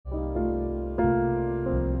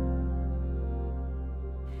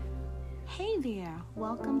there,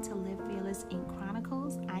 welcome to Live Fearless Inc.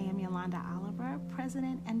 Chronicles. I am Yolanda Oliver,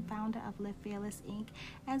 president and founder of Live Fearless Inc.,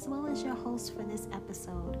 as well as your host for this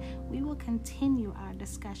episode. We will continue our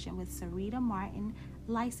discussion with Syrretta Martin,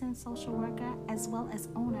 licensed social worker, as well as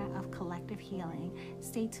owner of Collective Healing.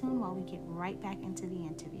 Stay tuned while we get right back into the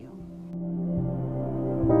interview.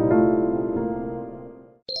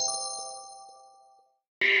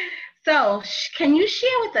 So, can you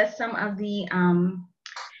share with us some of the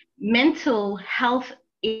mental health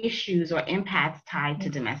issues or impacts tied to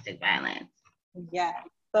domestic violence? Yeah.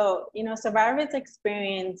 So, survivors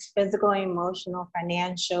experience physical, emotional,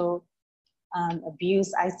 financial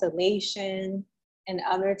abuse, isolation, and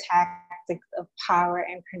other tactics of power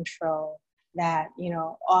and control that,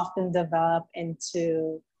 often develop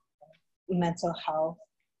into mental health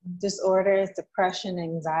disorders, depression,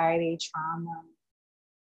 anxiety, trauma,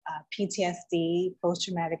 PTSD,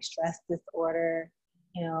 post-traumatic stress disorder,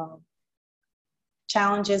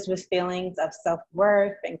 challenges with feelings of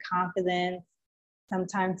self-worth and confidence,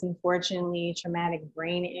 sometimes, unfortunately, traumatic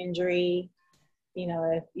brain injury.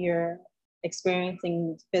 If you're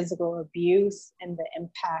experiencing physical abuse and the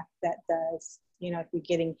impact that does, if you're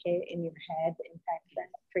getting hit in your head, the impact that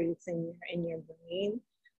creates in your brain.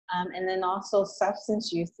 And then also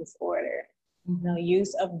substance use disorder,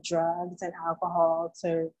 use of drugs and alcohol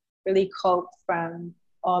to really cope from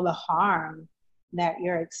all the harm that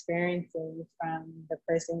you're experiencing from the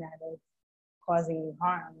person that is causing you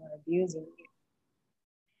harm or abusing you.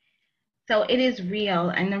 So it is real.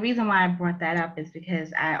 And the reason why I brought that up is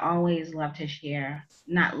because I always love to share,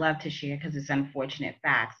 not love to share because it's unfortunate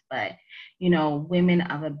facts, but, women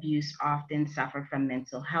of abuse often suffer from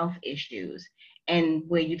mental health issues. And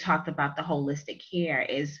where you talked about the holistic care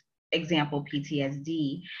is, example,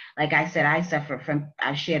 PTSD. Like I said,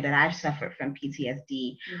 I've shared that I've suffered from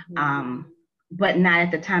PTSD. Mm-hmm. But not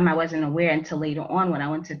at the time. I wasn't aware until later on when I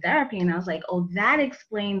went to therapy, and I was like, oh, that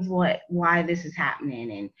explains why this is happening.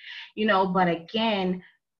 And, but again,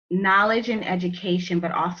 knowledge and education,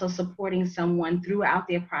 but also supporting someone throughout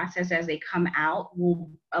their process as they come out will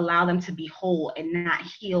allow them to be whole and not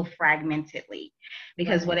heal fragmentedly.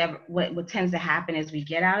 Because what tends to happen is we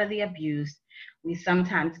get out of the abuse, we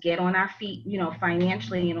sometimes get on our feet,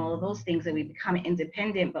 financially and all of those things, and we become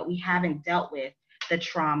independent, but we haven't dealt with the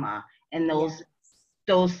trauma and those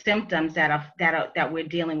symptoms that we're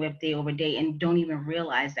dealing with day over day and don't even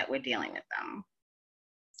realize that we're dealing with them.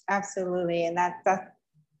 Absolutely. And that's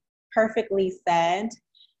perfectly said.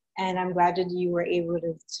 And I'm glad that you were able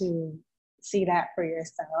to see that for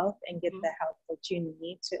yourself and get the help that you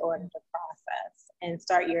need to order the process and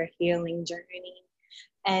start your healing journey.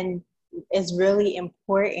 And it's really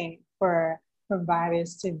important for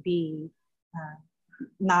providers to be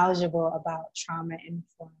knowledgeable about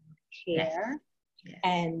trauma-informed care. Yes.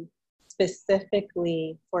 And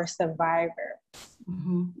specifically for survivors.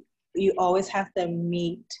 Mm-hmm. You always have to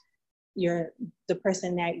meet the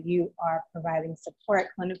person that you are providing support,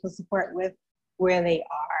 clinical support with, where they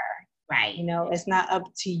are. Right. It's not up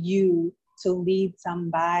to you to lead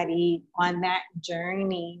somebody on that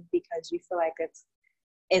journey because you feel like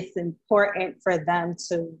it's important for them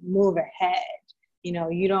to move ahead.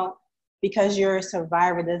 You don't, because you're a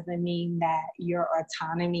survivor doesn't mean that your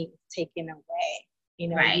autonomy is taken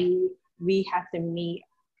away. Right. We have to meet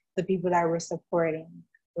the people that we're supporting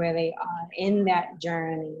where they are in that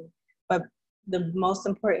journey. But the most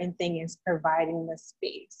important thing is providing the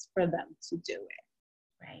space for them to do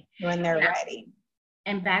it. Right. When they're ready.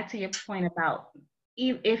 And back to your point about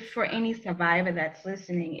if for any survivor that's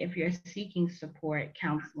listening, if you're seeking support,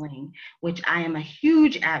 counseling, which I am a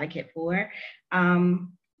huge advocate for,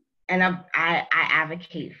 and I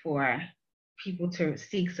advocate for people to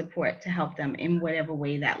seek support to help them in whatever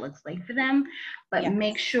way that looks like for them. But yes,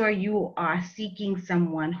 make sure you are seeking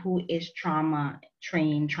someone who is trauma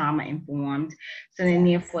trained, trauma informed. So then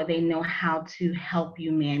therefore they know how to help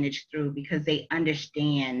you manage through because they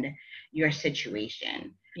understand your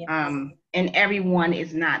situation. Yes. And everyone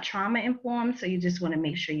is not trauma informed. So you just want to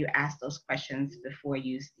make sure you ask those questions before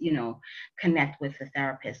you connect with the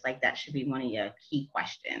therapist. Like that should be one of your key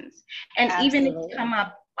questions. And absolutely, even if you come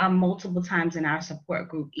up multiple times in our support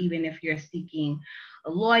group, even if you're seeking a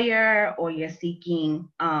lawyer or you're seeking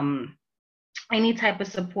any type of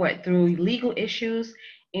support through legal issues,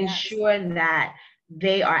 ensure yes, that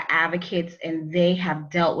they are advocates and they have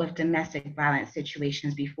dealt with domestic violence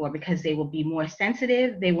situations before because they will be more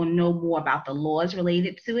sensitive. They will know more about the laws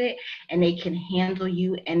related to it and they can handle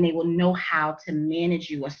you and they will know how to manage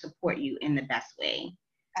you or support you in the best way.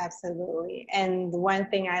 Absolutely. And one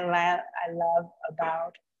thing I love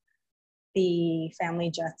about the Family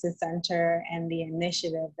Justice Center and the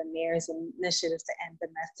initiative, the mayor's initiatives to end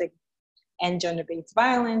domestic and gender-based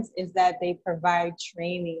violence, is that they provide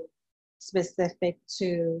training specific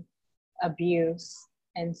to abuse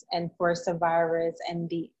and for survivors, and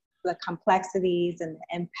the complexities and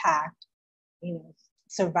the impact, you know,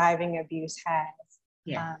 surviving abuse has,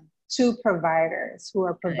 to providers who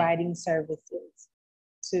are providing services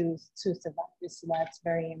to survivors. So that's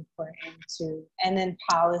very important too. And then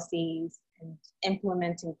policies and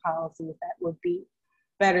implementing policies that would be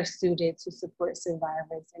better suited to support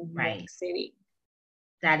survivors in New York City.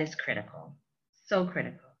 That is critical. So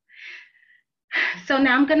critical. So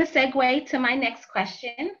now I'm going to segue to my next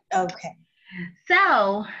question. Okay.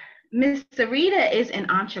 So Miss Syrretta is an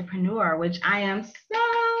entrepreneur, which I am so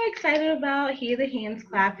excited about. Hear the hands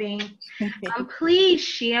clapping. Please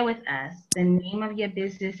share with us the name of your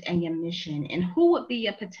business and your mission, and who would be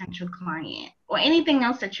your potential client, or anything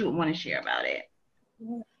else that you would want to share about it.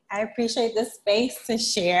 I appreciate the space to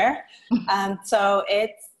share. So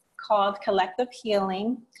it's called Collective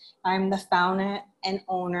Healing. I'm the founder and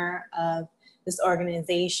owner of this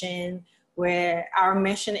organization, where our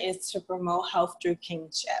mission is to promote health through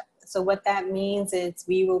kinship. So what that means is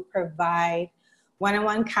we will provide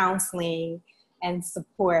one-on-one counseling and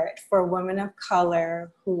support for women of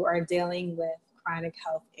color who are dealing with chronic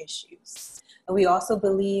health issues. We also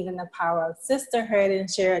believe in the power of sisterhood and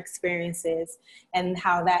share experiences, and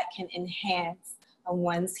how that can enhance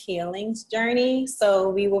one's healing journey. So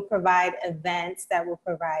we will provide events that will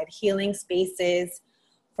provide healing spaces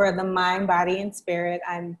for the mind, body, and spirit.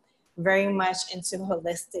 I'm very much into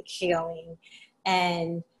holistic healing.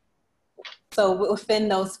 And so within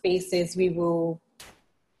those spaces, we will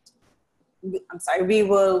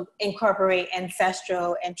incorporate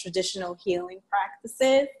ancestral and traditional healing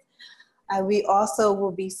practices. We also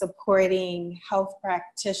will be supporting health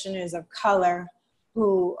practitioners of color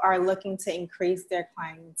who are looking to increase their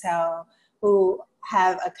clientele, who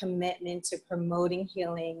have a commitment to promoting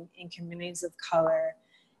healing in communities of color,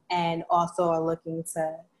 and also are looking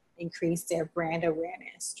to increase their brand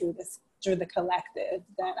awareness through the collective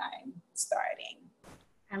that I'm starting.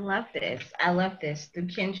 I love this. I love this, through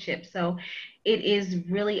kinship. So it is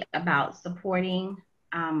really about supporting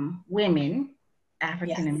women,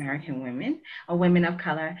 African-American women, or women of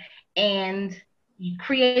color, and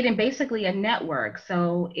creating basically a network.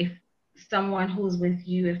 So if someone who's with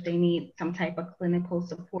you, if they need some type of clinical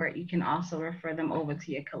support, you can also refer them over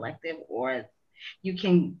to your collective, or you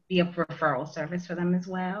can be a referral service for them as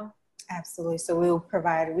well. Absolutely. So we will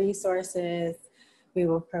provide resources. We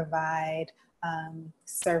will provide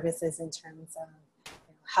services in terms of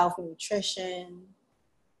health and nutrition,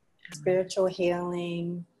 spiritual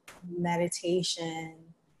healing, meditation.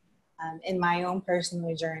 In my own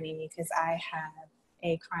personal journey, because I have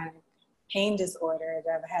a chronic pain disorder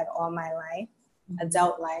that I've had all my life,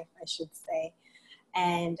 adult life, I should say.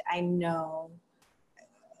 And I know,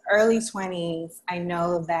 early 20s, I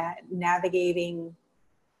know that navigating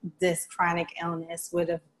this chronic illness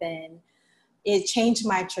it changed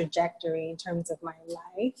my trajectory in terms of my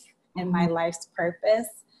life and my life's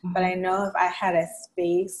purpose. But I know if I had a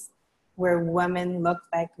space where women looked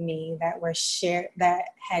like me that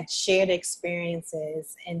had shared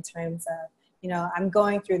experiences in terms of, I'm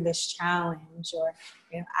going through this challenge, or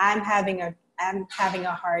I'm having a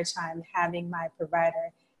hard time having my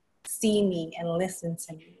provider see me and listen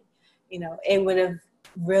to me, it would have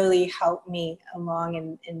really helped me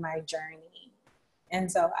along in my journey. And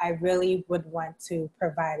so I really would want to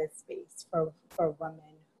provide a space for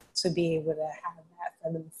women to be able to have that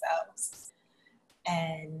for themselves.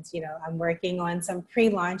 And, I'm working on some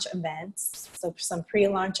pre-launch events. So some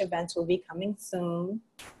pre-launch events will be coming soon.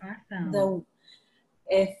 Awesome. So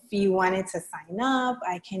if you wanted to sign up,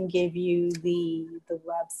 I can give you the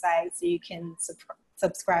website so you can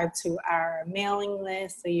subscribe to our mailing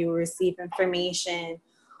list, so you will receive information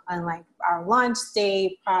on like our launch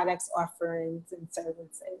date, products, offerings, and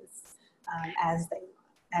services as they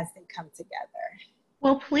come together.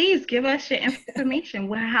 Well, please give us your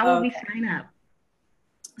information. How will we sign up?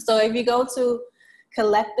 So if you go to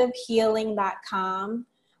collectivehealing.com,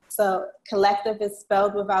 so collective is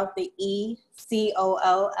spelled without the E,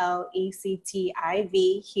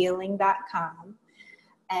 COLLECTIV, healing.com.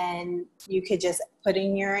 And you could just put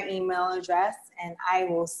in your email address and I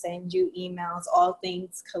will send you emails, all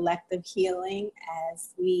things collective healing,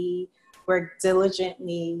 as we work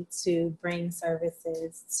diligently to bring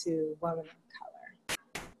services to women of color.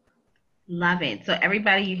 Love it. So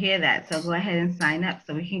everybody, you hear that. So go ahead and sign up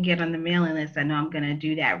so we can get on the mailing list. I know I'm going to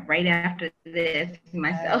do that right after this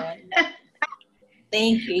myself.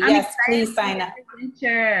 Thank you. I'm Yes, excited please for sign up. your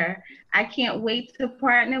adventure. I can't wait to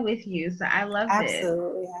partner with you. So I love this.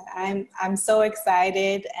 Absolutely. I'm so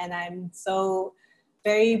excited, and I'm so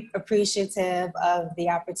very appreciative of the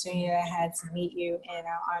opportunity that I had to meet you in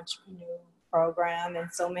our entrepreneur program, and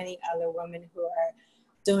so many other women who are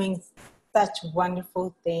doing such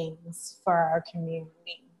wonderful things for our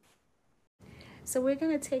community. So we're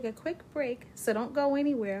going to take a quick break, so don't go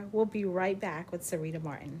anywhere. We'll be right back with Syrretta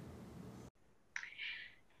Martin.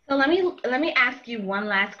 So let me ask you one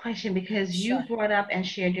last question, because you Sure. brought up and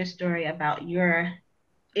shared your story about your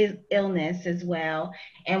illness as well,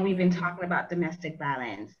 and we've been talking about domestic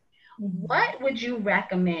violence. What would you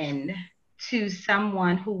recommend to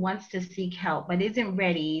someone who wants to seek help but isn't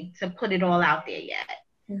ready to put it all out there yet?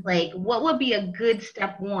 Like, what would be a good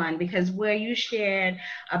step one? Because where you shared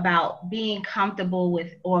about being comfortable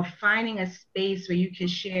with or finding a space where you can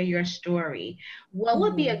share your story, what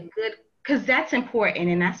would be a good, because that's important.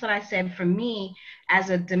 And that's what I said for me as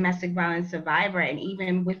a domestic violence survivor. And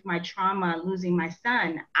even with my trauma, losing my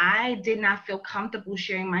son, I did not feel comfortable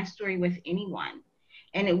sharing my story with anyone.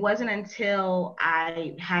 And it wasn't until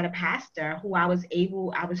I had a pastor who I was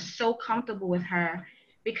so comfortable with her,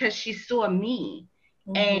 because she saw me,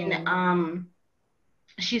 and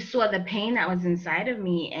she saw the pain that was inside of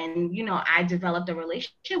me. And I developed a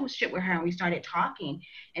relationship with her, and we started talking.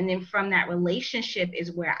 And then from that relationship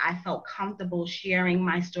is where I felt comfortable sharing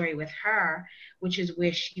my story with her, which is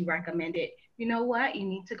where she recommended, you know what, you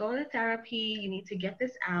need to go to therapy, you need to get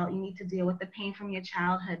this out, you need to deal with the pain from your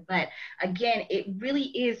childhood. But again, it really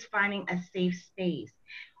is finding a safe space.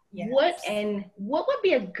 Yes. What would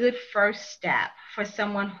be a good first step for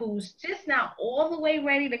someone who's just not all the way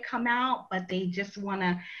ready to come out, but they just want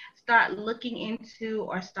to start looking into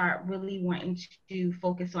or start really wanting to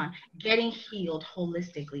focus on getting healed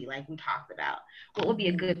holistically, like we talked about? What would be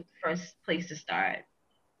a good first place to start?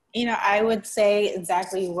 I would say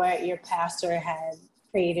exactly what your pastor had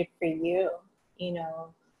created for you.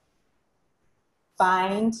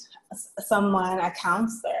 Find someone, a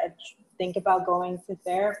counselor. Think about going to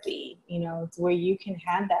therapy, where you can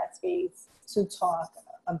have that space to talk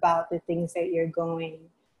about the things that you're going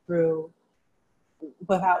through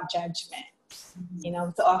without judgment.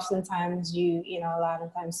 So oftentimes a lot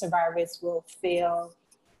of times survivors will feel,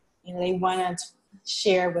 they want to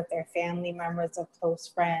share with their family members or close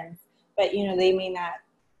friends, but, they may not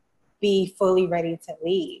be fully ready to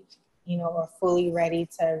leave, or fully ready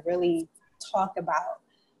to really talk about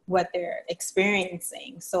what they're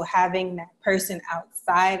experiencing. So having that person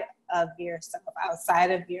outside of yourself,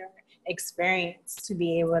 outside of your experience, to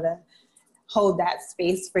be able to hold that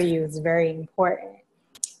space for you is very important.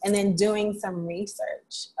 And then doing some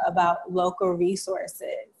research about local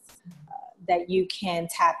resources that you can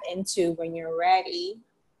tap into when you're ready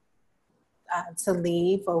to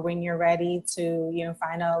leave, or when you're ready to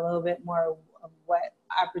find out a little bit more of what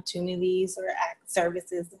opportunities or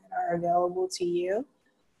services that are available to you,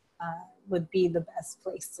 would be the best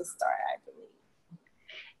place to start, I believe.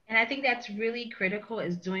 And I think that's really critical,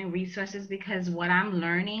 is doing resources, because what I'm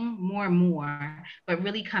learning more and more, but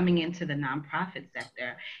really coming into the nonprofit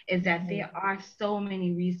sector, is that there are so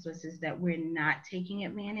many resources that we're not taking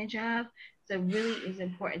advantage of. So it really is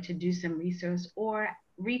important to do some research or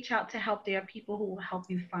reach out to help. There are people who will help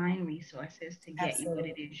you find resources to get you what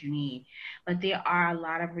it is you need. But there are a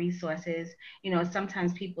lot of resources.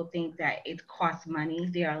 Sometimes people think that it costs money.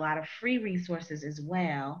 There are a lot of free resources as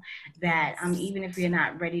well, that even if you're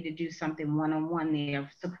not ready to do something one-on-one, there are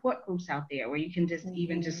support groups out there where you can just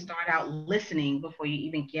even just start out listening before you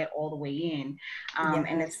even get all the way in.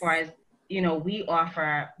 And as far as we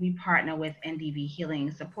partner with NDV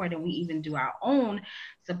Healing Support, and we even do our own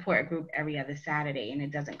support group every other Saturday, and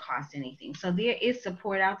it doesn't cost anything. So there is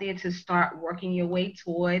support out there to start working your way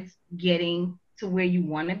towards getting to where you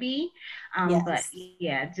want to be. But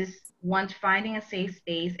yeah, just once finding a safe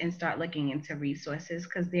space and start looking into resources,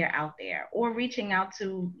 because they're out there, or reaching out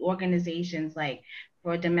to organizations like,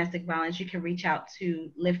 for domestic violence, you can reach out to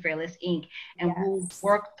Live Fearless Inc. and we'll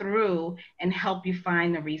work through and help you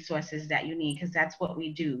find the resources that you need, because that's what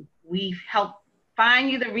we do. We help find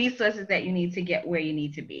you the resources that you need to get where you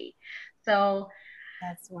need to be. So,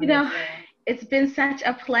 that's wonderful. It's been such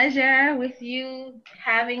a pleasure with you,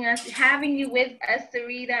 having you with us,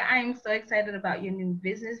 Syrretta. I'm so excited about your new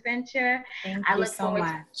business venture. Thank I you look so forward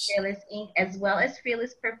much. to Fearless Inc. as well as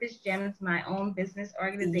Fearless Purpose Gems, my own business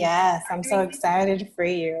organization. Yes, I'm so excited for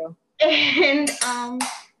you. And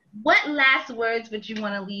what last words would you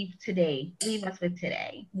want to leave us with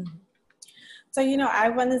today? So, I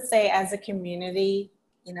want to say, as a community,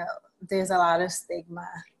 there's a lot of stigma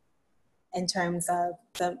in terms of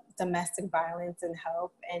the domestic violence and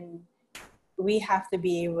help. And we have to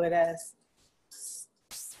be able to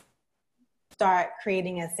start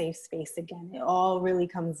creating a safe space again. It all really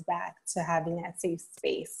comes back to having that safe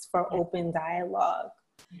space for open dialogue,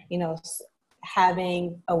 you know,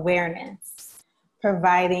 having awareness,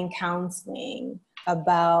 providing counseling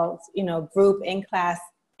about, you know, group in class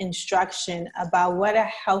instruction about what a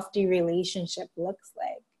healthy relationship looks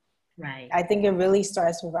like. Right. I think it really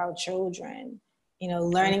starts with our children, you know,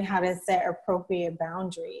 learning how to set appropriate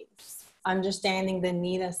boundaries, understanding the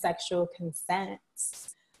need of sexual consent,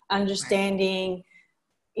 understanding,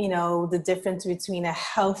 you know, the difference between a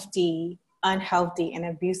healthy, unhealthy, and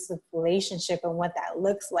abusive relationship and what that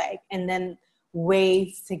looks like. And then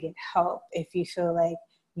ways to get help if you feel like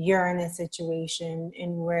you're in a situation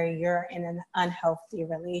in where you're in an unhealthy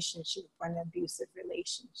relationship or an abusive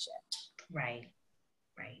relationship. Right.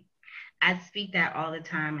 I speak that all the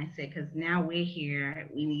time. I say, because now we're here,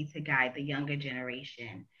 we need to guide the younger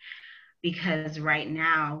generation, because right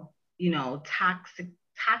now, you know,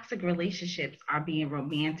 toxic relationships are being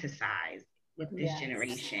romanticized with this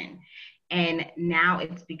generation. And now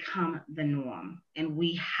it's become the norm, and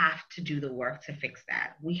we have to do the work to fix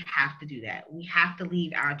that. We have to do that. We have to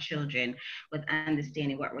leave our children with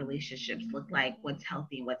understanding what relationships look like, what's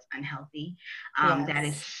healthy and what's unhealthy. That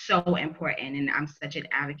is so important. And I'm such an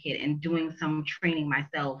advocate, and doing some training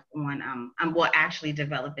myself on, I'm actually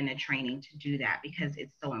developing a training to do that, because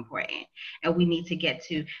it's so important. And we need to get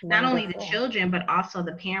to not only the children, but also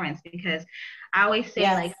the parents, because I always say,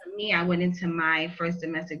 like, for me, I went into my first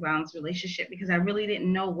domestic violence relationship because I really didn't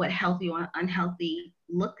know what healthy or unhealthy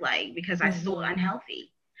looked like, because I saw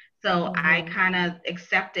unhealthy. So I kind of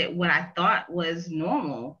accepted what I thought was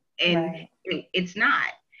normal, and it's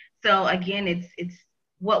not. So again, it's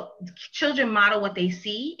what children model what they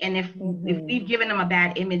see. And if we've given them a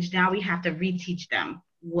bad image, now we have to reteach them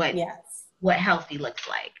what healthy looks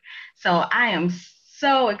like. So I am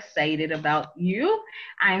so excited about you.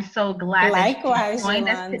 I'm so glad that you joined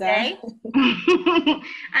us today.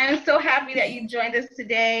 I am so happy that you joined us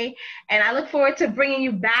today. And I look forward to bringing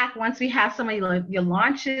you back once we have some of your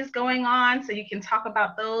launches going on, so you can talk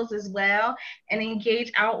about those as well and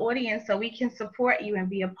engage our audience so we can support you and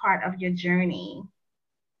be a part of your journey.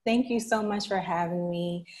 Thank you so much for having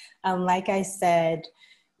me. Like I said,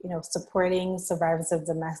 you know, supporting survivors of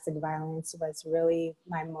domestic violence was really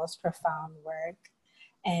my most profound work.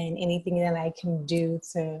 And anything that I can do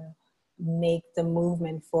to make the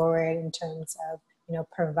movement forward in terms of, you know,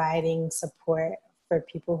 providing support for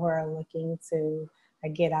people who are looking to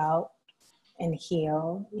get out and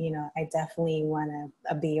heal, you know, I definitely want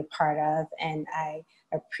to be a part of. And I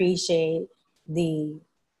appreciate the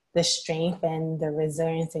strength and the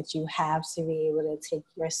resilience that you have to be able to take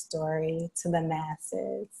your story to the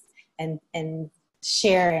masses and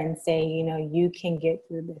share and say, you know, you can get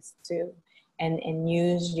through this too. And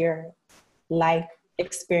use your life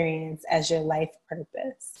experience as your life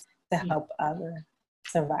purpose to help other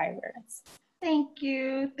survivors. Thank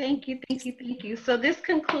you. So this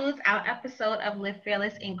concludes our episode of Live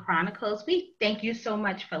Fearless Inc. Chronicles. We thank you so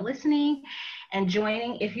much for listening and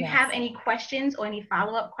joining. If you have any questions or any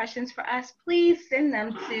follow-up questions for us, please send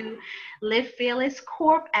them to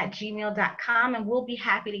livefearlesscorp@gmail.com, and we'll be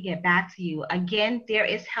happy to get back to you. Again, there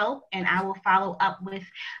is help, and I will follow up with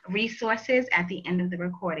resources at the end of the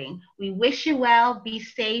recording. We wish you well, be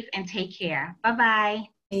safe, and take care. Bye-bye.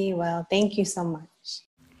 Be well. Thank you so much.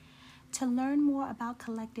 To learn more about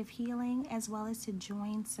collective healing, as well as to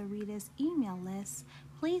join Syrretta's email list,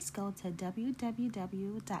 please go to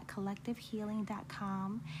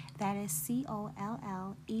www.collectivehealing.com. That is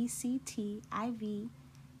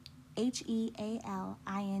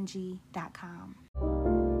COLLECTIVEHEALING.com.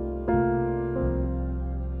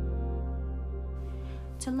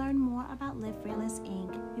 To learn more about Live Fearless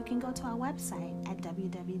Inc., you can go to our website at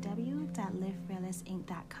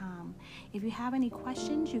www.livefearlessinc.com. If you have any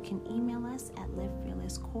questions, you can email us at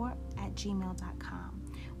livefearlesscorp@gmail.com.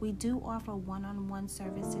 We do offer one-on-one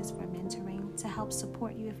services for mentoring to help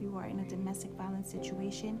support you if you are in a domestic violence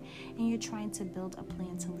situation and you're trying to build a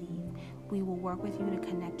plan to leave. We will work with you to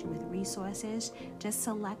connect you with resources. Just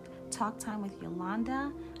select Talk Time with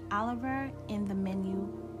Yolanda Oliver in the menu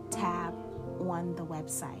tab on the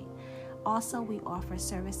website. Also, we offer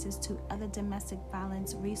services to other domestic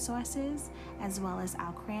violence resources, as well as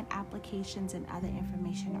our grant applications and other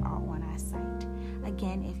information are on our site.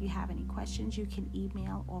 Again, if you have any questions, you can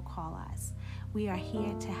email or call us. We are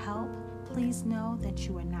here to help. Please know that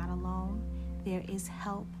you are not alone. There is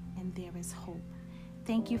help and there is hope.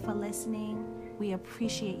 Thank you for listening. We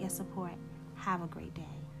appreciate your support. Have a great day.